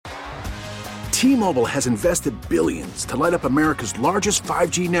T-Mobile has invested billions to light up America's largest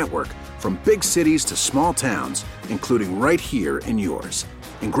 5G network, from big cities to small towns, including right here in yours.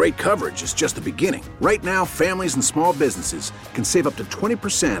 And great coverage is just the beginning. Right now, families and small businesses can save up to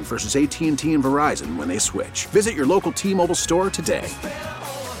 20% versus AT&T and Verizon when they switch. Visit your local T-Mobile store today.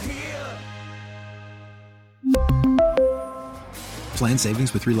 Plan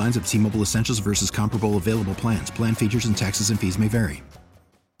savings with 3 lines of T-Mobile Essentials versus comparable available plans. Plan features and taxes and fees may vary.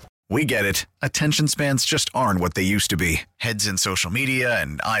 We get it. Attention spans just aren't what they used to be. Heads in social media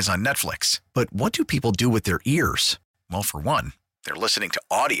and eyes on Netflix. But what do people do with their ears? Well, for one, they're listening to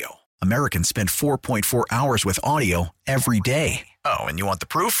audio. Americans spend 4.4 hours with audio every day. Oh, and you want the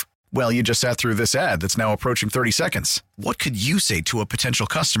proof? Well, you just sat through this ad that's now approaching 30 seconds. What could you say to a potential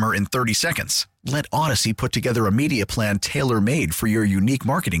customer in 30 seconds? Let Odyssey put together a media plan tailor-made for your unique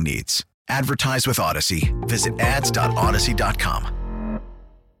marketing needs. Advertise with Odyssey. Visit ads.odyssey.com.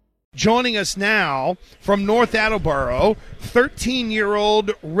 Joining us now from North Attleboro, 13-year-old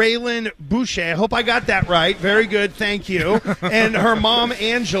Raylan Boucher. I hope I got that right. Very good, thank you. And her mom,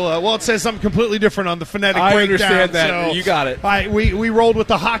 Angela. Well, it says something completely different on the phonetic breakdown. I understand that. So you got it. We rolled with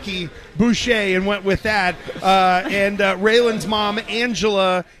the hockey Boucher and went with that. And Raylan's mom,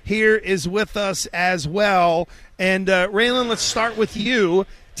 Angela, here is with us as well. And Raylan, let's start with you.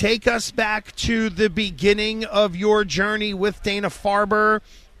 Take us back to the beginning of your journey with Dana-Farber.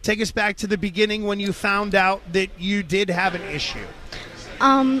 Take us back to the beginning when you found out that you did have an issue.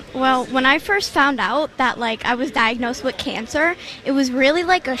 Well, when I first found out that, I was diagnosed with cancer, it was really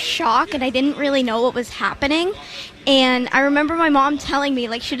like a shock, and I didn't really know what was happening. And I remember my mom telling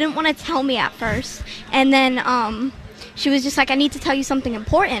me, she didn't want to tell me at first. And then, she was just like, I need to tell you something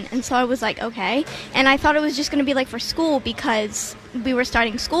important. And so I was like, okay. And I thought it was just going to be, for school, because we were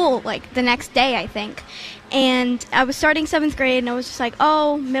starting school, the next day, I think. And I was starting 7th grade, and I was just like,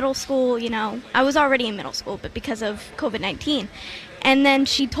 oh, middle school, I was already in middle school, but because of COVID-19. And then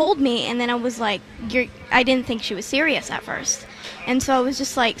she told me, and then I was like, I didn't think she was serious at first. And so I was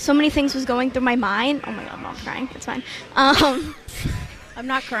just like, so many things was going through my mind. Oh, my God, Mom's crying. It's fine. I'm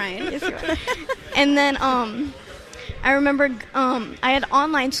not crying. Yes, you are. And then I remember I had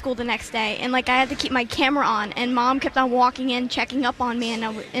online school the next day, and I had to keep my camera on, and Mom kept on walking in, checking up on me,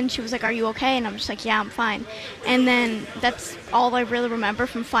 and she was like, are you okay? And I'm just like, yeah, I'm fine. And then that's all I really remember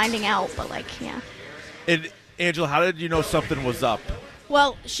from finding out, but yeah. And Angela, how did you know something was up?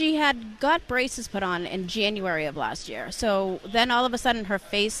 Well, she had got braces put on in January of last year. So then all of a sudden her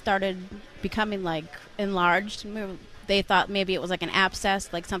face started becoming enlarged. They thought maybe it was an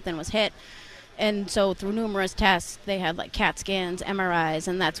abscess, something was hit. And so through numerous tests, they had CAT scans, MRIs,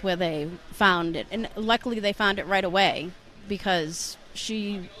 and that's where they found it. And luckily they found it right away, because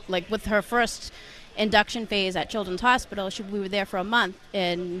she, with her first induction phase at Children's Hospital, we were there for a month,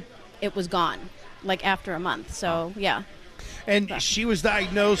 and it was gone, after a month. So, yeah. And she was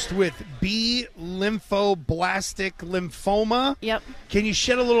diagnosed with B lymphoblastic lymphoma. Yep. Can you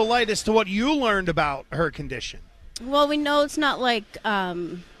shed a little light as to what you learned about her condition? Well, we know it's not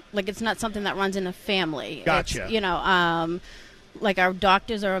it's not something that runs in a family. Gotcha. It's, our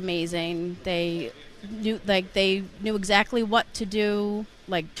doctors are amazing. They knew exactly what to do.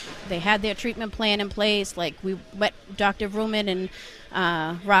 They had their treatment plan in place. We met Dr. Ruman and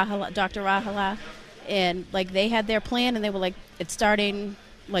Dr. Rahala, and they had their plan, and they were it's starting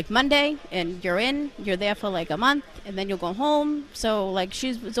Monday, and you're there for a month, and then you'll go home. So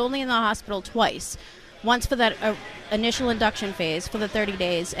she was only in the hospital twice. Once for that initial induction phase for the 30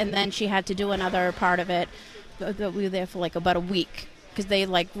 days, and then she had to do another part of it. We were there for about a week, because they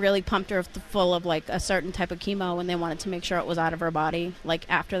really pumped her full of a certain type of chemo, and they wanted to make sure it was out of her body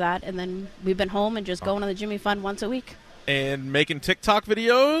after that. And then we've been home and just going on the Jimmy Fund once a week. And making TikTok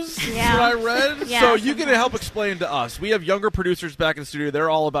videos, yeah. What I read. Yeah, so you can help explain to us. We have younger producers back in the studio. They're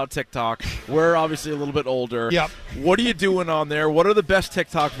all about TikTok. We're obviously a little bit older. Yep. What are you doing on there? What are the best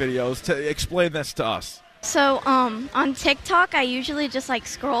TikTok videos? To explain this to us. So on TikTok, I usually just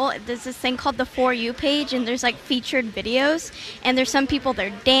scroll. There's this thing called the For You page, and there's featured videos. And there's some people,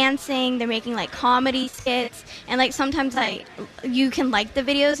 they're dancing, they're making comedy skits, and sometimes you can like the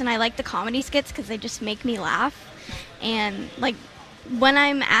videos, and I like the comedy skits because they just make me laugh. And when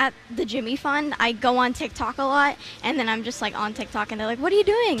I'm at the Jimmy Fund, I go on TikTok a lot, and then I'm just on TikTok, and they're like, what are you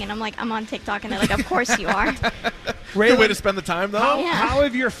doing? And I'm like, I'm on TikTok, and they're like, of course you are. Good way to spend the time, though. How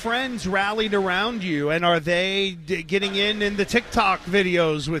have your friends rallied around you, and are they getting in the TikTok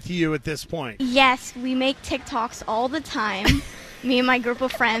videos with you at this point? Yes, we make TikToks all the time. Me and my group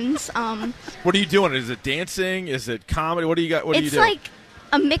of friends. What are you doing? Is it dancing? Is it comedy? What do you got? What do you do?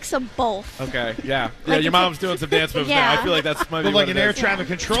 A mix of both. Okay, yeah. Like Your if mom's doing some dance moves Yeah. now. I feel like that's might be With what like an it air is. traffic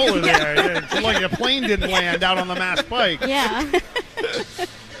controller there. Yeah, it's like a plane didn't land out on the Mass Pike. Yeah.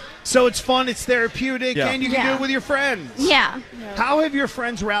 So it's fun, it's therapeutic, Yeah. and you can do it with your friends. Yeah. How have your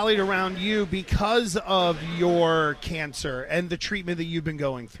friends rallied around you because of your cancer and the treatment that you've been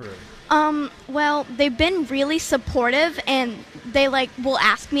going through? Well, they've been really supportive, and they will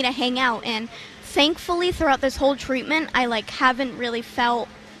ask me to hang out, and thankfully throughout this whole treatment I haven't really felt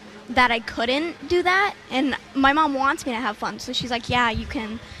that I couldn't do that, and my mom wants me to have fun, so she's like, yeah, you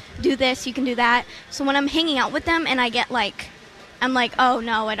can do this, you can do that. So when I'm hanging out with them and I get I'm like, oh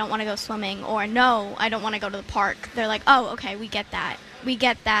no, I don't want to go swimming, or no, I don't want to go to the park, they're like, oh, okay, we get that. We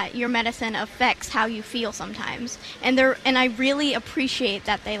get that your medicine affects how you feel sometimes. And I really appreciate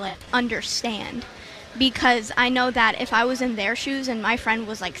that they understand, because I know that if I was in their shoes and my friend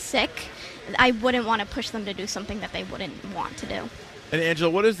was sick, I wouldn't want to push them to do something that they wouldn't want to do. And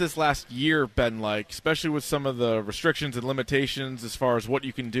Angela, what has this last year been like, especially with some of the restrictions and limitations as far as what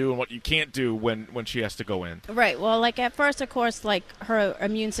you can do and what you can't do when she has to go in? Right. Well, at first, of course, her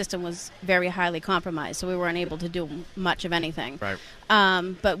immune system was very highly compromised, so we weren't able to do much of anything. Right.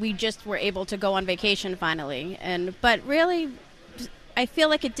 But we just were able to go on vacation finally. But really, I feel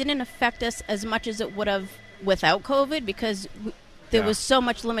like it didn't affect us as much as it would have without COVID, because there was so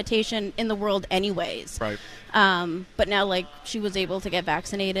much limitation in the world anyways. Right. But now, she was able to get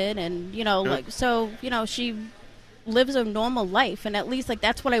vaccinated, and, she lives a normal life, and at least,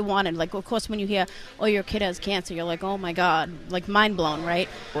 that's what I wanted. Of course, when you hear, oh, your kid has cancer, you're like, oh, my God, mind blown, right?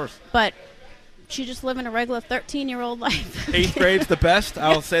 Of course. But she just living a regular 13-year-old life. 8th grade's the best.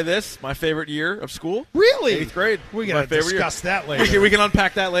 I'll say this, my favorite year of school. Really? 8th grade. We're going to discuss that later. We can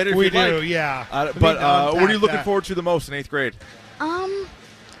unpack that later if We you'd do, like. yeah. What are you looking forward to the most in 8th grade?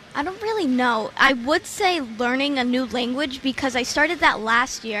 I don't really know. I would say learning a new language, because I started that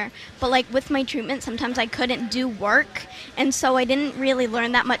last year, but with my treatment, sometimes I couldn't do work, and so I didn't really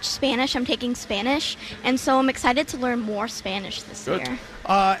learn that much Spanish. I'm taking Spanish, and so I'm excited to learn more Spanish this year.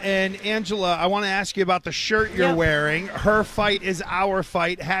 And Angela, I want to ask you about the shirt you're wearing. Her fight is our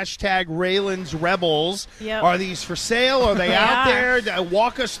fight. Hashtag Raylan's Rebels. Yep. Are these for sale? Are they out there?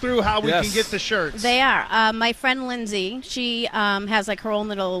 Walk us through how we can get the shirts. They are. My friend Lindsay, she has her own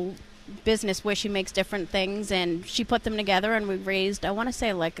little business where she makes different things, and she put them together, and we raised, I want to say,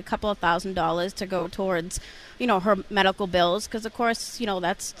 a couple of $1,000s to go towards, her medical bills, because of course,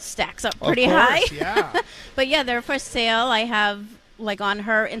 that stacks up pretty high. Yeah. But yeah, they're for sale. I have on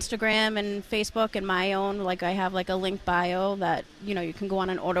her Instagram and Facebook and my own, I have a link bio that you can go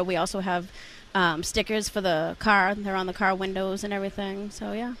on and order. We also have stickers for the car. They're on the car windows and everything.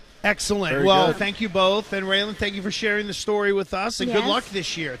 So yeah. Excellent. Very well, good. Thank you both. And Raylan, thank you for sharing the story with us. And good Yes. luck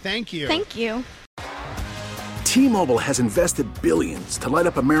this year. Thank you. Thank you. T-Mobile has invested billions to light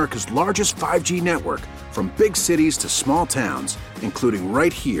up America's largest 5G network, from big cities to small towns, including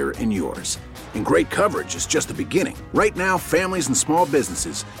right here in yours. And great coverage is just the beginning. Right now, families and small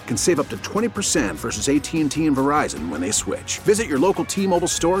businesses can save up to 20% versus AT&T and Verizon when they switch. Visit your local T-Mobile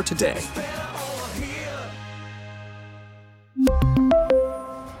store today.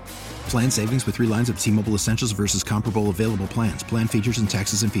 Plan savings with 3 lines of T-Mobile Essentials versus comparable available plans. Plan features and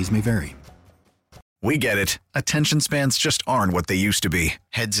taxes and fees may vary. We get it. Attention spans just aren't what they used to be.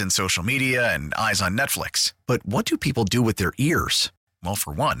 Heads in social media and eyes on Netflix. But what do people do with their ears? Well,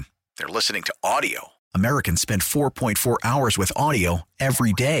 for one, they're listening to audio. Americans spend 4.4 hours with audio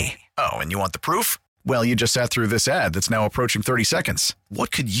every day. Oh, and you want the proof? Well, you just sat through this ad that's now approaching 30 seconds.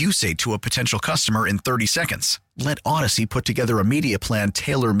 What could you say to a potential customer in 30 seconds? Let Odyssey put together a media plan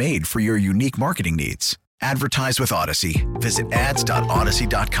tailor-made for your unique marketing needs. Advertise with Odyssey. Visit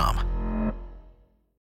ads.odyssey.com.